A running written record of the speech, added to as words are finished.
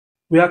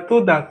We are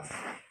told that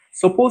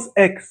suppose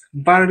x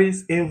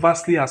varies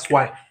inversely as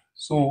y.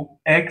 So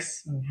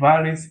x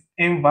varies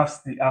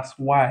inversely as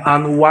y,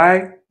 and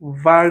y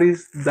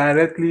varies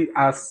directly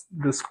as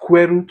the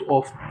square root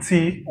of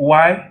t.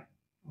 Y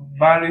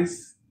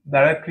varies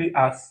directly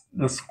as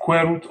the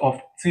square root of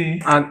t,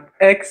 and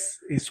x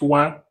is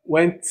 1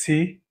 when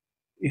t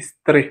is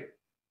 3.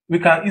 We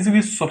can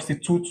easily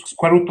substitute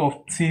square root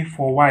of t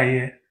for y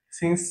here,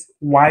 since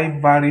y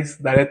varies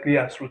directly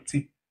as root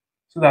t,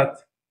 so that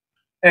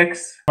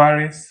x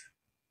varies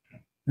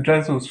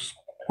directly to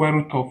square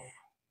root of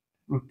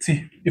root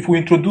t. If we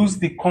introduce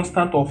the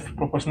constant of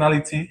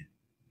proportionality,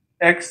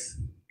 x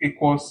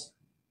equals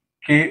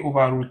k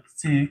over root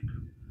t.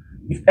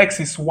 If x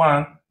is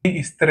 1, t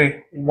is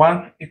 3.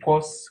 1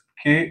 equals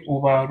k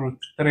over root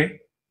 3,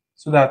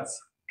 so that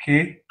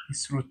k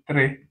is root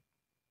 3.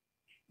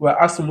 We're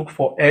asked to look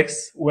for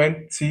x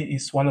when t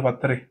is 1 over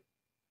 3.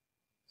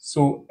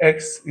 So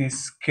x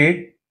is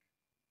k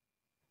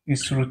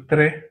is root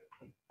 3,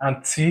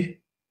 and t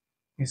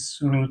is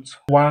root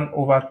 1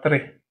 over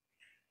 3.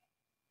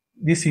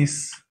 This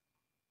is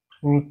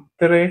root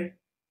 3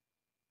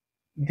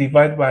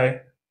 divided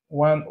by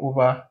 1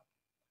 over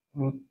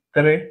root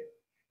 3,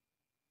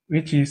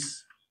 which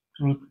is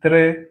root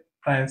 3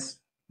 times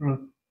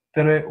root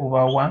 3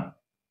 over 1.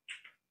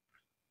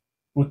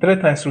 Root 3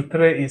 times root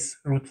 3 is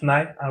root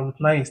 9, and root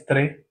 9 is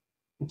 3,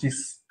 which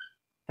is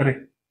 3.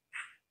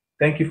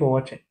 Thank you for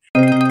watching.